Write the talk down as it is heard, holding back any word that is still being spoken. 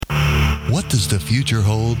What does the future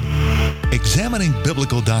hold? Examining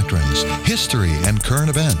biblical doctrines, history, and current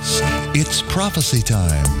events. It's prophecy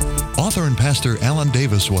time. Author and pastor Alan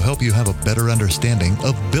Davis will help you have a better understanding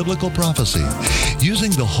of biblical prophecy.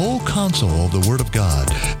 Using the whole counsel of the Word of God,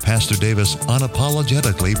 Pastor Davis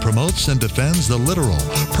unapologetically promotes and defends the literal,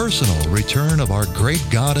 personal return of our great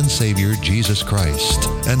God and Savior, Jesus Christ.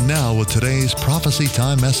 And now with today's Prophecy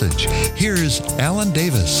Time message, here's Alan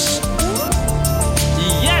Davis.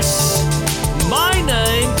 Yes, my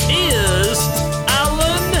name is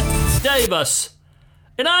Alan Davis,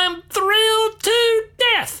 and I'm thrilled to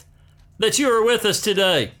death that you are with us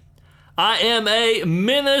today. I am a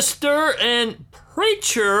minister and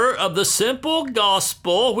preacher of the simple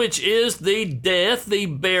gospel, which is the death, the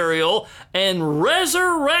burial, and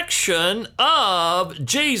resurrection of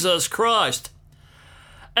Jesus Christ.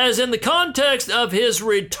 As in the context of his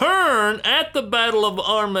return at the Battle of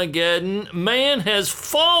Armageddon, man has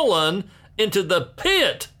fallen into the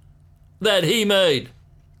pit that he made.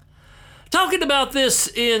 Talking about this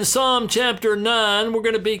in Psalm chapter 9, we're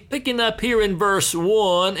going to be picking up here in verse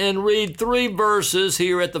 1 and read 3 verses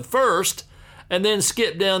here at the first, and then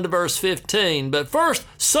skip down to verse 15. But first,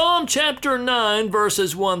 Psalm chapter 9,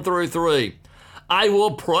 verses 1 through 3. I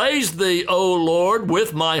will praise thee, O Lord,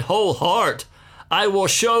 with my whole heart. I will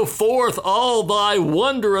show forth all thy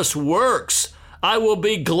wondrous works. I will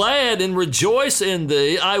be glad and rejoice in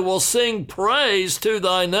thee. I will sing praise to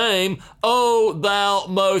thy name, O thou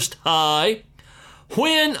most high.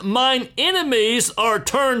 When mine enemies are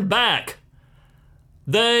turned back,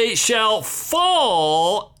 they shall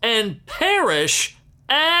fall and perish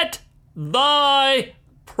at thy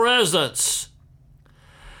presence.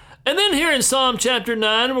 And then here in Psalm chapter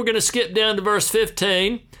 9, we're going to skip down to verse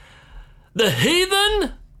 15. The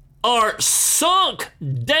heathen are sunk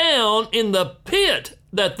down in the pit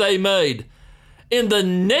that they made. In the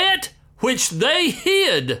net which they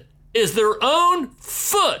hid is their own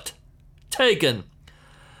foot taken.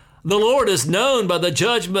 The Lord is known by the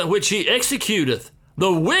judgment which he executeth.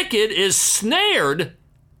 The wicked is snared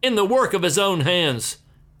in the work of his own hands.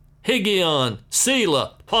 Higgaion,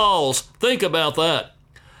 Selah, pause, think about that.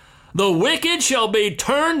 The wicked shall be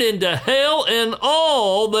turned into hell in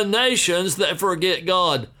all the nations that forget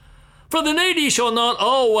God. For the needy shall not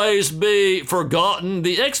always be forgotten.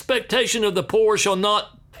 The expectation of the poor shall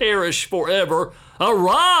not perish forever.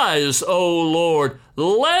 Arise, O Lord,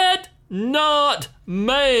 let not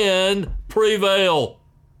man prevail.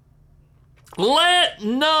 Let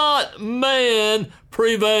not man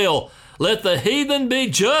prevail. Let the heathen be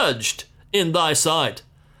judged in thy sight.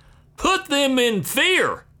 Put them in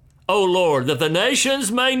fear, O Lord, that the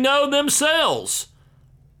nations may know themselves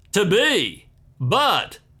to be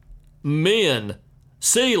but men.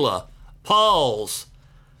 Selah, pause.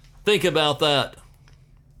 Think about that.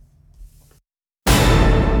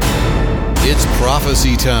 It's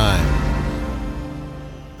prophecy time.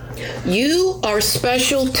 You are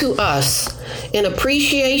special to us. In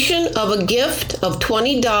appreciation of a gift of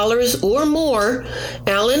 $20 or more,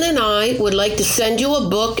 Alan and I would like to send you a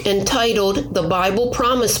book entitled The Bible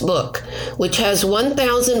Promise Book, which has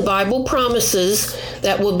 1,000 Bible promises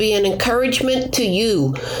that will be an encouragement to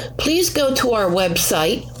you. Please go to our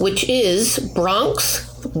website, which is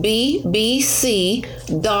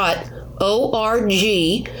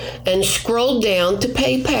bronxbbc.org, and scroll down to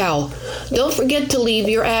PayPal. Don't forget to leave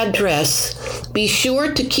your address. Be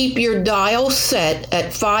sure to keep your dial set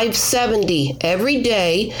at 570 every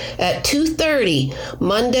day at 2:30,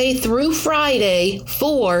 Monday through Friday,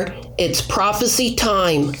 for It's Prophecy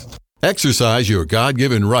Time. Exercise your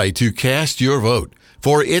God-given right to cast your vote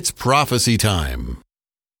for It's Prophecy Time.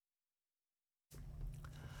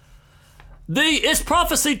 The It's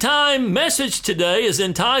Prophecy Time message today is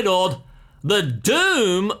entitled The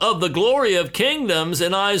Doom of the Glory of Kingdoms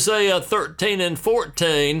in Isaiah 13 and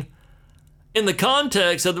 14 in the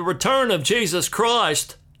context of the return of Jesus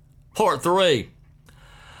Christ, Part 3.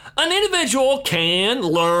 An individual can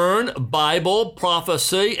learn Bible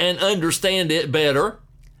prophecy and understand it better.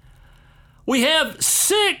 We have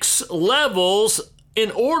 6 levels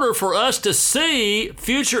in order for us to see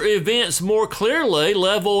future events more clearly.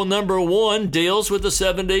 Level number 1 deals with the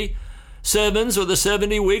 70 sevens or the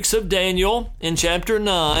 70 weeks of Daniel in chapter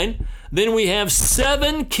 9. Then we have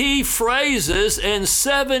 7 key phrases and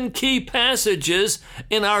 7 key passages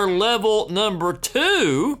in our level number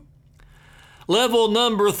 2. Level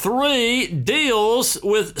number 3 deals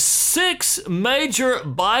with 6 major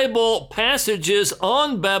Bible passages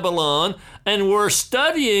on Babylon, and we're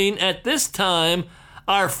studying at this time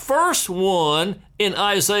our first one in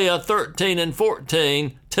Isaiah 13 and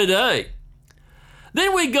 14 today.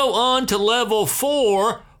 Then we go on to level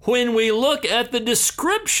 4, when we look at the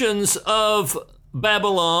descriptions of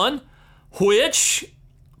Babylon, which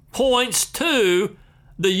points to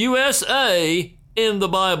the USA in the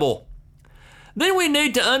Bible. Then we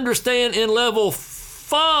need to understand in level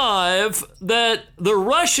 5 that the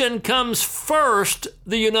Russian comes first,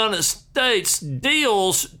 the United States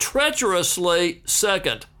deals treacherously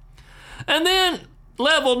second. And then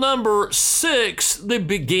level number 6, the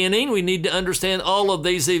beginning. We need to understand all of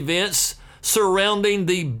these events surrounding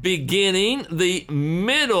the beginning, the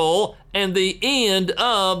middle, and the end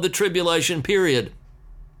of the tribulation period.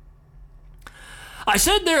 I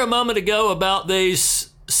said there a moment ago about these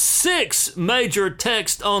 6 major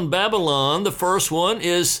texts on Babylon. The first one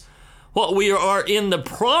is what we are in the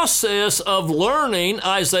process of learning,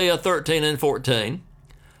 Isaiah 13 and 14.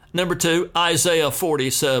 Number 2, Isaiah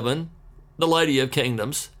 47, the Lady of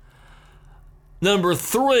Kingdoms. Number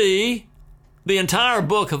 3, the entire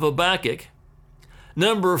book of Habakkuk.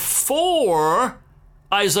 Number 4,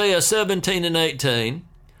 Isaiah 17 and 18.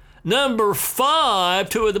 Number 5,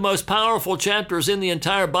 2 of the most powerful chapters in the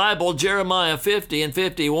entire Bible, Jeremiah 50 and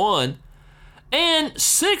 51. And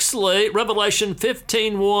sixthly, Revelation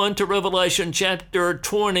 15:1 to Revelation chapter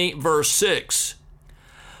 20, verse 6.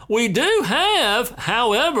 We do have,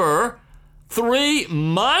 however, 3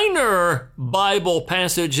 minor Bible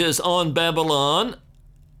passages on Babylon: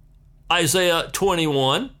 Isaiah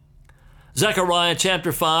 21, Zechariah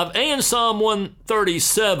chapter 5, and Psalm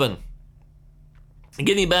 137.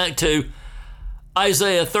 Getting back to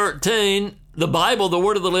Isaiah 13, the Bible, the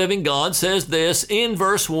Word of the living God, says this in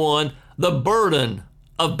verse 1, the burden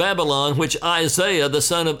of Babylon, which Isaiah, the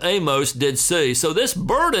son of Amos, did see. So this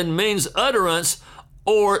burden means utterance,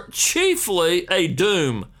 or chiefly a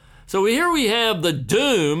doom. So here we have the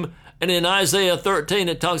doom, and in Isaiah 13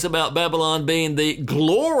 it talks about Babylon being the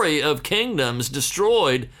glory of kingdoms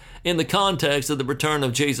destroyed in the context of the return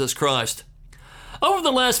of Jesus Christ. Over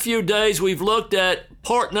the last few days, we've looked at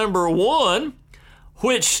part number 1,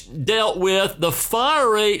 which dealt with the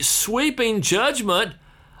fiery, sweeping judgment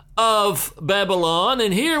of Babylon.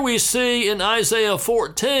 And here we see in Isaiah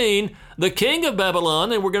 14, the king of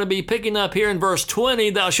Babylon, and we're going to be picking up here in verse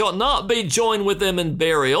 20, thou shalt not be joined with them in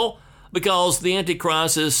burial, because the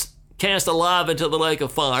Antichrist is cast alive into the lake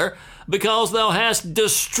of fire, because thou hast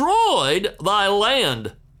destroyed thy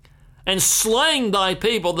land and slain thy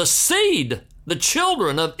people, the seed, the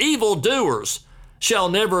children of evildoers shall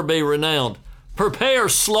never be renowned. Prepare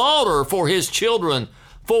slaughter for his children,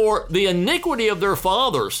 for the iniquity of their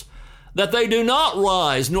fathers, that they do not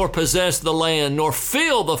rise nor possess the land, nor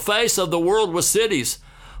fill the face of the world with cities.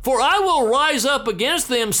 For I will rise up against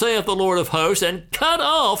them, saith the Lord of hosts, and cut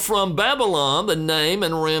off from Babylon the name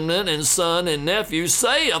and remnant and son and nephew,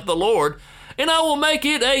 saith the Lord, and I will make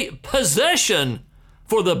it a possession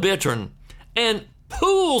for the bittern, and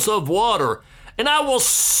pools of water, and I will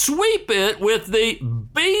sweep it with the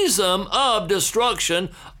besom of destruction,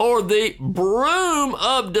 or the broom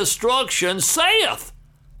of destruction, saith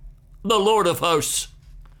the Lord of hosts.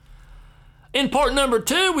 In part number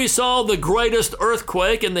 2, we saw the greatest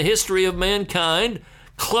earthquake in the history of mankind,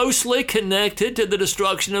 closely connected to the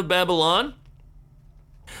destruction of Babylon.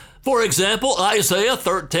 For example, Isaiah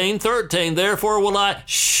 13:13, therefore will I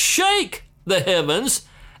shake the heavens,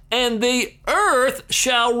 and the earth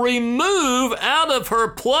shall remove out of her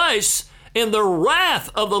place in the wrath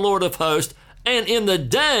of the Lord of hosts, and in the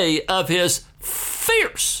day of his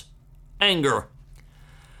fierce anger.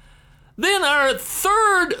 Then our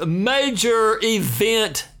third major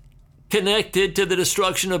event connected to the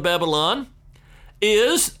destruction of Babylon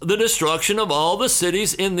is the destruction of all the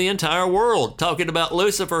cities in the entire world. Talking about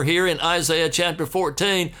Lucifer here in Isaiah chapter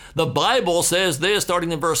 14, the Bible says this,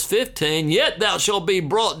 starting in verse 15, yet thou shalt be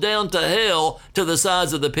brought down to hell, to the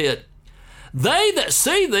sides of the pit. They that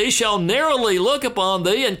see thee shall narrowly look upon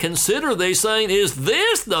thee and consider thee, saying, is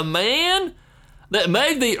this the man that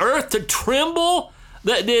made the earth to tremble,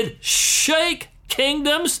 that did shake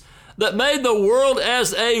kingdoms, that made the world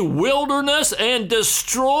as a wilderness, and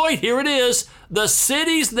destroyed, here it is, the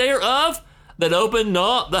cities thereof, that opened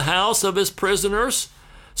not the house of his prisoners?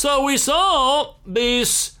 So we saw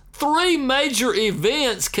these 3 major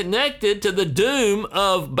events connected to the doom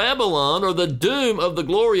of Babylon, or the doom of the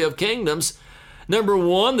glory of kingdoms. Number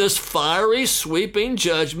 1, this fiery, sweeping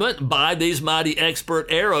judgment by these mighty expert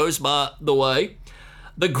arrows, by the way.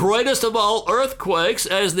 the greatest of all earthquakes,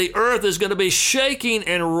 as the earth is going to be shaking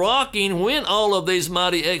and rocking when all of these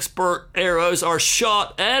mighty expert arrows are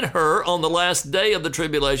shot at her on the last day of the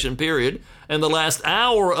tribulation period and the last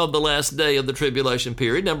hour of the last day of the tribulation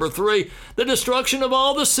period. Number 3, the destruction of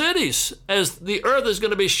all the cities, as the earth is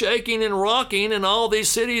going to be shaking and rocking and all these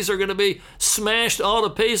cities are going to be smashed all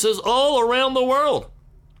to pieces all around the world.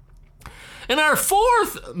 And our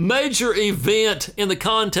 4th major event in the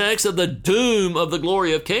context of the doom of the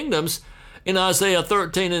glory of kingdoms in Isaiah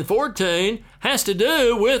 13 and 14 has to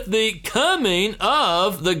do with the coming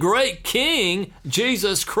of the great King,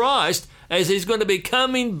 Jesus Christ, as he's going to be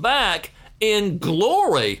coming back in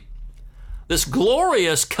glory. This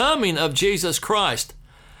glorious coming of Jesus Christ.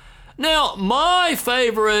 Now, my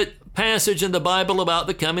favorite passage in the Bible about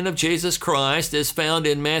the coming of Jesus Christ is found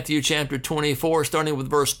in Matthew chapter 24, starting with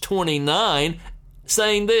verse 29,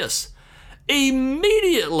 saying this: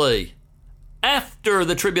 "Immediately after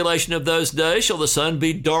the tribulation of those days shall the sun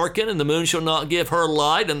be darkened, and the moon shall not give her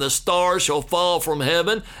light, and the stars shall fall from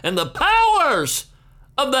heaven, and the powers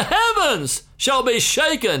of the heavens shall be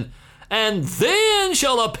shaken. And then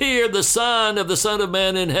shall appear the sign of the Son of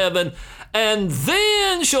Man in heaven. And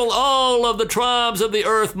then shall all of the tribes of the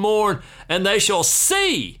earth mourn, and they shall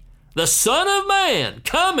see the Son of Man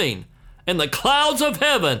coming in the clouds of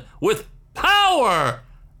heaven with power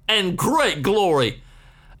and great glory.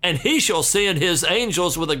 And he shall send his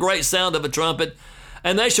angels with a great sound of a trumpet,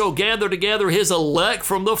 and they shall gather together his elect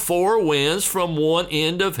from the 4 winds, from one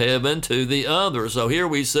end of heaven to the other." So here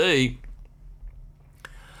we see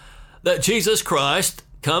that Jesus Christ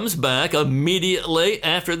comes back immediately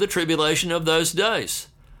after the tribulation of those days.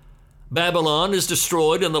 Babylon is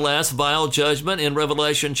destroyed in the last vial judgment in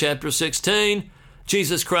Revelation chapter 16.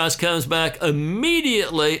 Jesus Christ comes back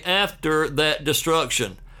immediately after that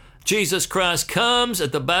destruction. Jesus Christ comes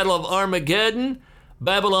at the Battle of Armageddon.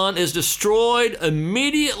 Babylon is destroyed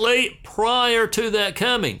immediately prior to that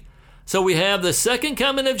coming. So we have the second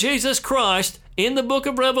coming of Jesus Christ in the book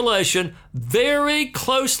of Revelation, very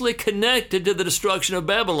closely connected to the destruction of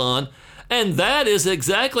Babylon, and that is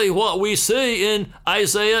exactly what we see in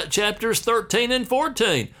Isaiah chapters 13 and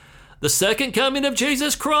 14. The second coming of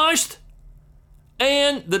Jesus Christ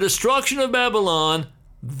and the destruction of Babylon,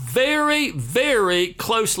 very, very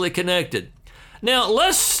closely connected. Now,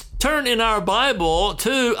 let's turn in our Bible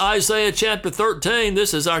to Isaiah chapter 13.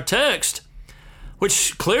 This is our text,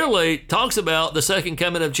 which clearly talks about the second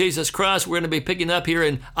coming of Jesus Christ. We're going to be picking up here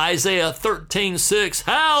in Isaiah 13:6.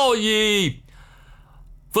 "Howl ye,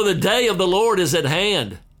 for the day of the Lord is at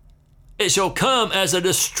hand. It shall come as a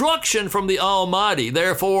destruction from the Almighty.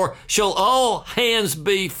 Therefore shall all hands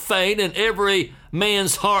be faint, and every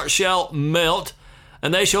man's heart shall melt.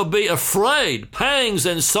 And they shall be afraid. Pangs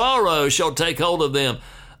and sorrow shall take hold of them.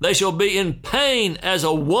 They shall be in pain as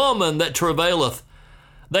a woman that travaileth.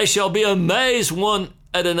 They shall be amazed one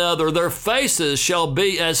at another. Their faces shall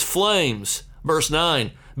be as flames." Verse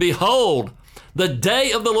 9, "Behold, the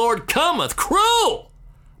day of the Lord cometh, cruel,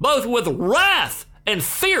 both with wrath and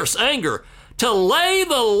fierce anger, to lay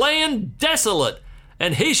the land desolate,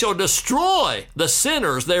 and he shall destroy the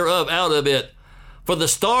sinners thereof out of it. For the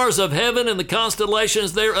stars of heaven and the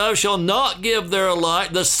constellations thereof shall not give their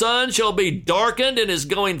light. The sun shall be darkened in his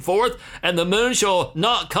going forth, and the moon shall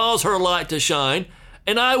not cause her light to shine.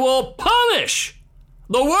 And I will punish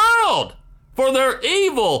the world for their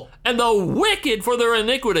evil and the wicked for their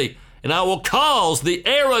iniquity. And I will cause the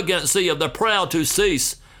arrogancy of the proud to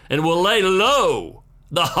cease, and will lay low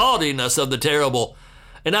the haughtiness of the terrible.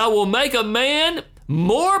 And I will make a man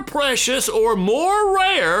more precious or more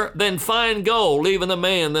rare than fine gold, even a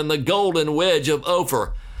man than the golden wedge of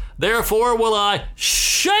Ophir. Therefore will I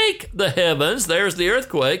shake the heavens," there's the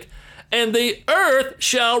earthquake, "and the earth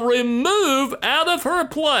shall remove out of her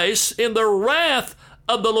place in the wrath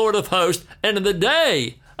of the Lord of hosts, and in the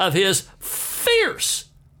day of his fierce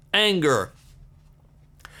anger."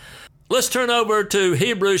 Let's turn over to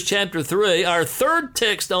Hebrews chapter 3, our third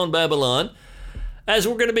text on Babylon, as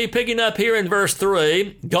we're going to be picking up here in verse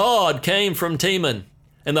 3. "God came from Teman,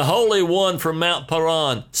 and the Holy One from Mount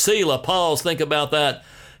Paran." Selah, pause, think about that.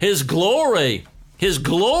 His glory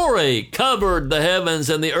covered the heavens,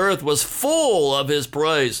 and the earth was full of his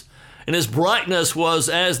praise. And his brightness was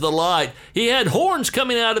as the light. He had horns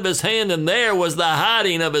coming out of his hand, and there was the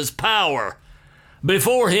hiding of his power.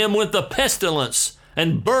 Before him went the pestilence,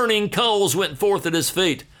 and burning coals went forth at his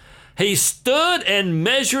feet. He stood and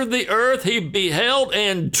measured the earth. He beheld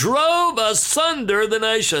and drove asunder the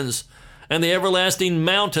nations, and the everlasting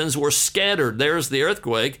mountains were scattered. There's the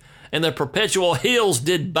earthquake. And the perpetual hills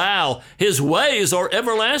did bow. His ways are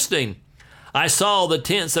everlasting. I saw the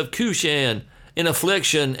tents of Cushan in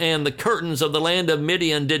affliction, and the curtains of the land of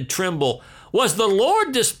Midian did tremble. Was the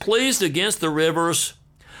Lord displeased against the rivers?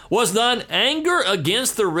 Was thine anger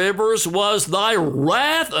against the rivers? Was thy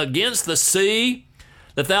wrath against the sea?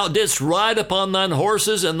 That thou didst ride upon thine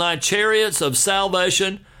horses and thy chariots of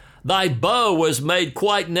salvation? Thy bow was made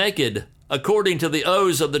quite naked, according to the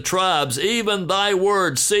oaths of the tribes. Even thy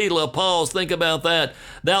word, Selah, pause, think about that.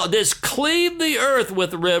 Thou didst cleave the earth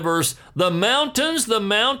with rivers. The mountains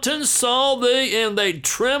saw thee, and they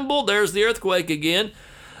trembled. There's the earthquake again.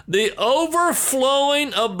 The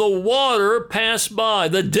overflowing of the water passed by.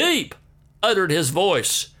 The deep uttered his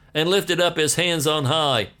voice and lifted up his hands on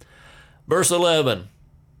high. Verse 11,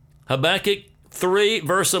 Habakkuk 3,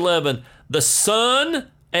 verse 11. The sun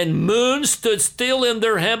and moon stood still in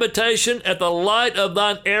their habitation. At the light of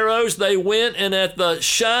thine arrows they went, and at the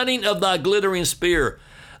shining of thy glittering spear.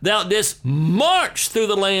 Thou didst march through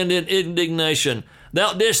the land in indignation.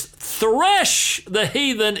 Thou didst thresh the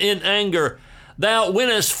heathen in anger. Thou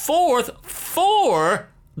wentest forth for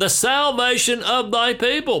the salvation of thy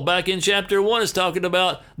people. Back in chapter 1, it's talking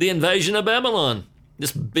about the invasion of Babylon,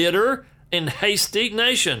 this bitter and hasty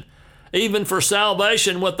nation. Even for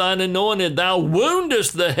salvation with thine anointed, thou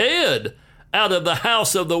woundest the head out of the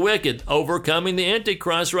house of the wicked, overcoming the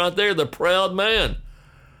Antichrist right there, the proud man,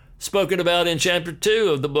 spoken about in chapter 2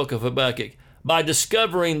 of the book of Habakkuk, by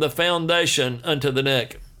discovering the foundation unto the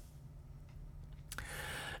neck.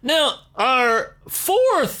 Now, our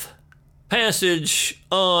fourth passage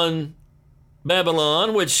on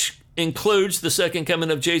Babylon, which includes the second coming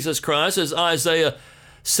of Jesus Christ, is Isaiah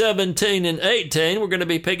 17 and 18. We're going to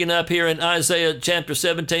be picking up here in Isaiah chapter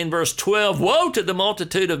 17, verse 12. Woe to the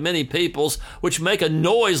multitude of many peoples, which make a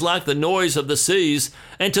noise like the noise of the seas,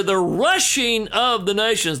 and to the rushing of the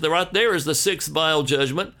nations. Right there is the sixth vial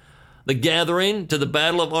judgment, the gathering to the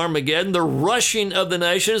battle of Armageddon, the rushing of the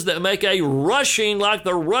nations that make a rushing like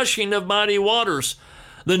the rushing of mighty waters.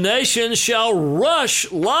 The nations shall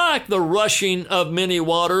rush like the rushing of many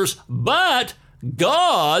waters, but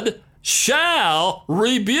God shall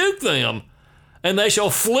rebuke them, and they shall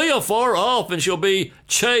flee afar off, and shall be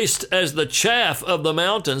chased as the chaff of the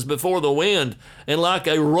mountains before the wind, and like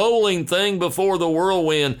a rolling thing before the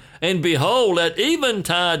whirlwind. And behold, at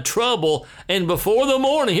eventide trouble, and before the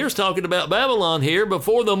morning. Here's talking about Babylon here.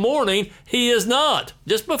 Before the morning, he is not.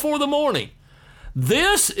 Just before the morning.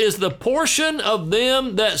 This is the portion of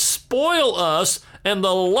them that spoil us, and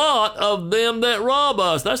the lot of them that rob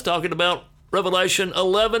us. That's talking about Revelation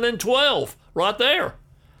 11 and 12, right there.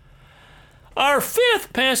 Our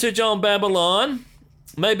fifth passage on Babylon,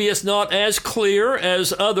 maybe it's not as clear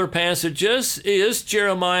as other passages, is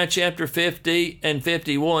Jeremiah chapter 50 and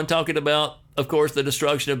 51, talking about, of course, the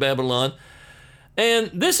destruction of Babylon.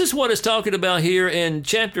 And this is what it's talking about here in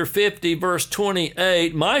chapter 50, verse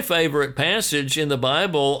 28, my favorite passage in the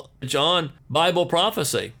Bible, John, Bible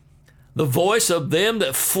prophecy. The voice of them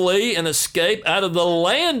that flee and escape out of the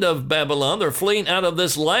land of Babylon. They're fleeing out of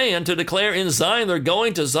this land to declare in Zion. They're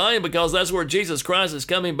going to Zion because that's where Jesus Christ is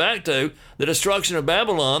coming back to. The destruction of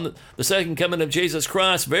Babylon, the second coming of Jesus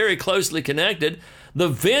Christ, very closely connected. The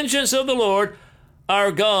vengeance of the Lord,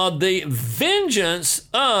 our God, the vengeance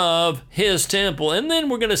of his temple. And then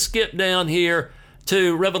we're going to skip down here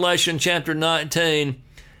to Revelation chapter 19.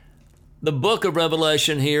 The book of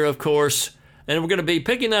Revelation here, of course. And we're going to be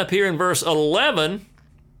picking up here in verse 11.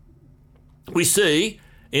 We see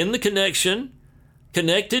in the connection,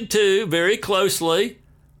 connected to very closely,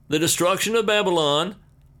 the destruction of Babylon,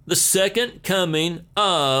 the second coming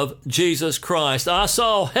of Jesus Christ. I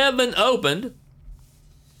saw heaven opened,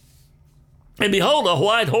 and behold, a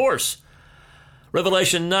white horse.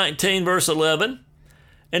 Revelation 19, verse 11.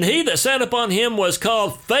 And he that sat upon him was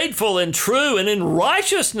called Faithful and True, and in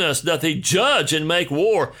righteousness doth he judge and make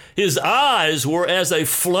war. His eyes were as a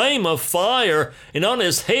flame of fire, and on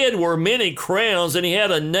his head were many crowns, and he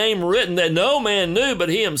had a name written that no man knew but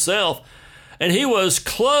he himself. And he was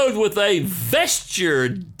clothed with a vesture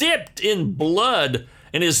dipped in blood,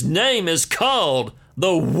 and his name is called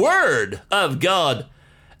the Word of God.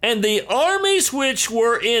 And the armies which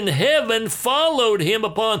were in heaven followed him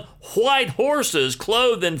upon white horses,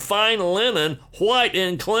 clothed in fine linen, white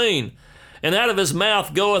and clean. And out of his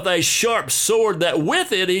mouth goeth a sharp sword, that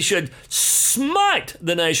with it he should smite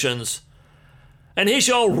the nations. And he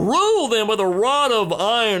shall rule them with a rod of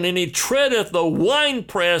iron, and he treadeth the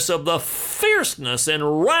winepress of the fierceness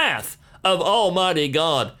and wrath of Almighty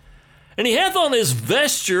God. And he hath on his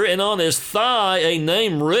vesture and on his thigh a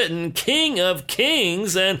name written, King of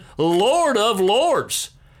Kings and Lord of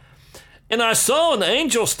Lords. And I saw an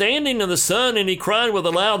angel standing in the sun, and he cried with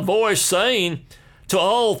a loud voice, saying, to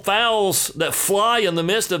all fowls that fly in the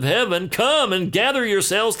midst of heaven, come and gather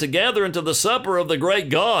yourselves together into the supper of the great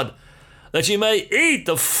God, that ye may eat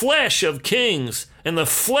the flesh of kings, and the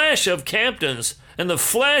flesh of captains, and the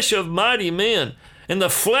flesh of mighty men, and the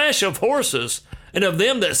flesh of horses, and of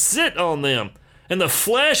them that sit on them, and the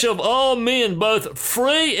flesh of all men, both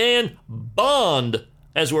free and bond.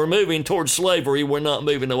 As we're moving towards slavery, we're not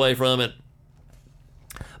moving away from it.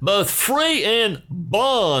 Both free and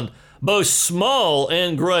bond, both small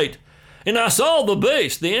and great. And I saw the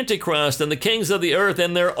beast, the Antichrist, and the kings of the earth,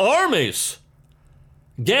 and their armies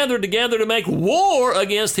gathered together to make war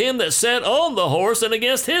against him that sat on the horse and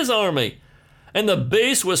against his army. And the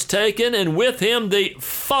beast was taken, and with him the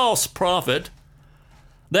false prophet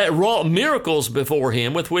that wrought miracles before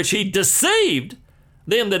him, with which he deceived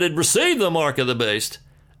them that had received the mark of the beast,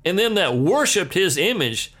 and them that worshipped his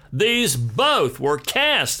image. These both were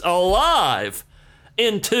cast alive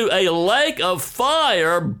into a lake of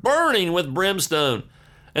fire burning with brimstone.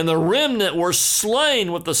 And the remnant were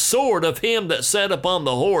slain with the sword of him that sat upon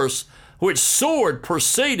the horse, which sword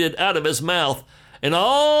proceeded out of his mouth, and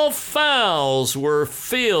all fowls were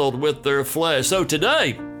filled with their flesh. So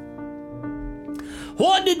today,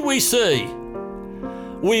 what did we see?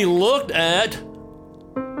 We looked at,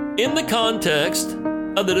 in the context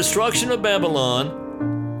of the destruction of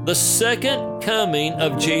Babylon, the second coming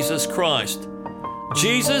of Jesus Christ.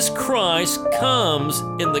 Jesus Christ comes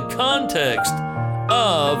in the context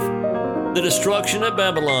of the destruction of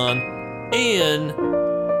Babylon in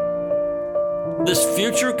this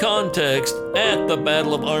future context at the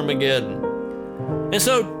Battle of Armageddon. And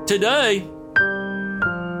so today,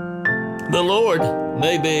 the Lord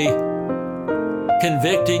may be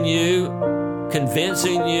convicting you,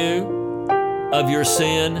 convincing you of your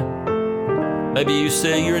sin. Maybe you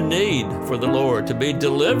see your need for the Lord to be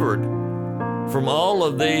delivered from all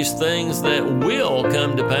of these things that will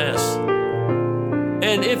come to pass.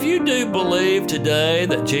 And if you do believe today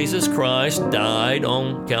that Jesus Christ died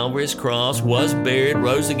on Calvary's cross, was buried,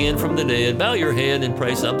 rose again from the dead, bow your head and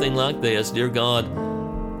pray something like this. Dear God,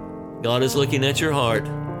 God is looking at your heart.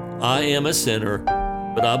 I am a sinner,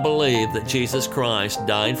 but I believe that Jesus Christ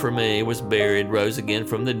died for me, was buried, rose again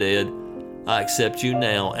from the dead. I accept you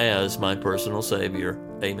now as my personal Savior.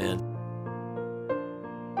 Amen.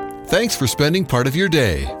 Thanks for spending part of your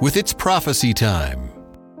day with It's Prophecy Time.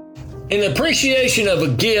 In appreciation of a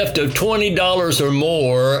gift of $20 or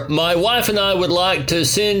more, my wife and I would like to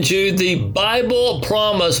send you the Bible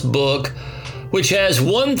Promise Book, which has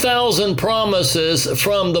 1,000 promises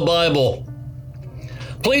from the Bible.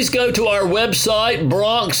 Please go to our website,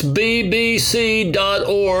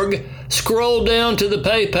 bronxbbc.org, scroll down to the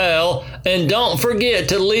PayPal, and don't forget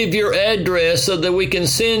to leave your address so that we can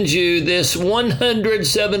send you this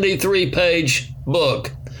 173-page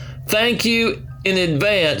book. Thank you in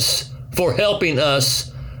advance for helping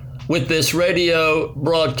us with this radio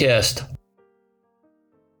broadcast.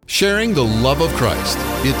 Sharing the love of Christ.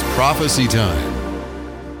 It's Prophecy Time.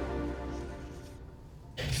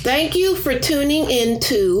 Thank you for tuning in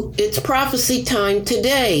to It's Prophecy Time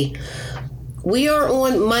today. We are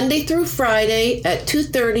on Monday through Friday at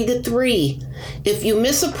 2:30 to 3. If you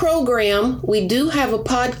miss a program, we do have a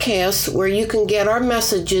podcast where you can get our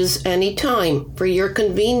messages anytime for your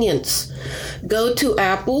convenience. Go to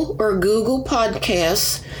Apple or Google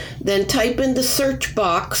Podcasts, then type in the search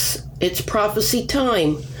box, It's Prophecy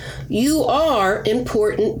Time. You are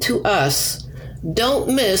important to us.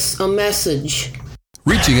 Don't miss a message.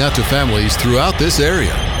 Reaching out to families throughout this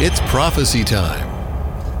area. It's Prophecy Time.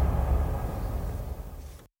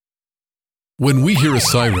 When we hear a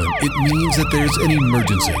siren, it means that there's an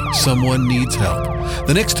emergency. Someone needs help.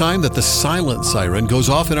 The next time that the silent siren goes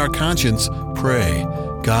off in our conscience, pray.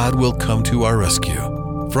 God will come to our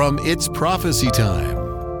rescue. From It's Prophecy Time.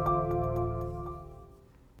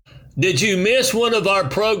 Did you miss one of our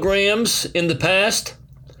programs in the past?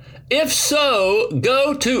 If so,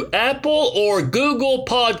 go to Apple or Google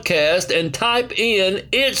Podcast and type in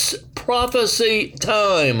It's Prophecy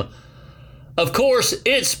Time. Of course,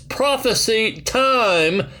 It's Prophecy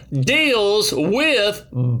Time deals with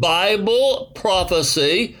Bible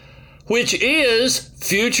prophecy, which is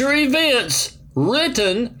future events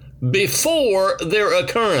written before their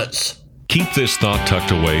occurrence. Keep this thought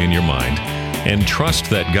tucked away in your mind and trust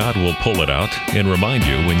that God will pull it out and remind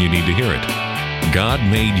you when you need to hear it. God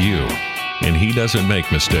made you, and He doesn't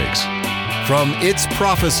make mistakes. From It's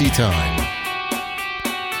Prophecy Time.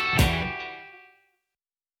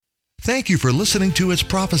 Thank you for listening to It's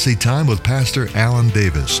Prophecy Time with Pastor Alan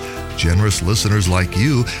Davis. Generous listeners like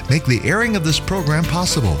you make the airing of this program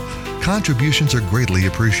possible. Contributions are greatly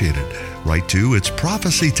appreciated. Write to It's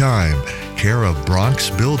Prophecy Time, care of Bronx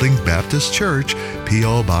Building Baptist Church,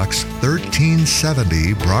 P.O. Box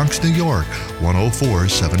 1370, Bronx, New York,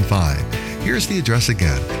 10475. Here's the address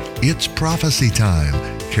again. It's Prophecy Time,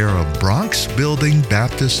 care of Bronx Building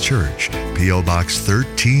Baptist Church, P.O. Box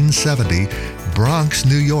 1370, Bronx,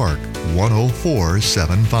 New York,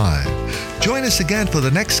 10475. Join us again for the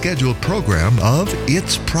next scheduled program of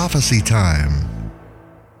It's Prophecy Time.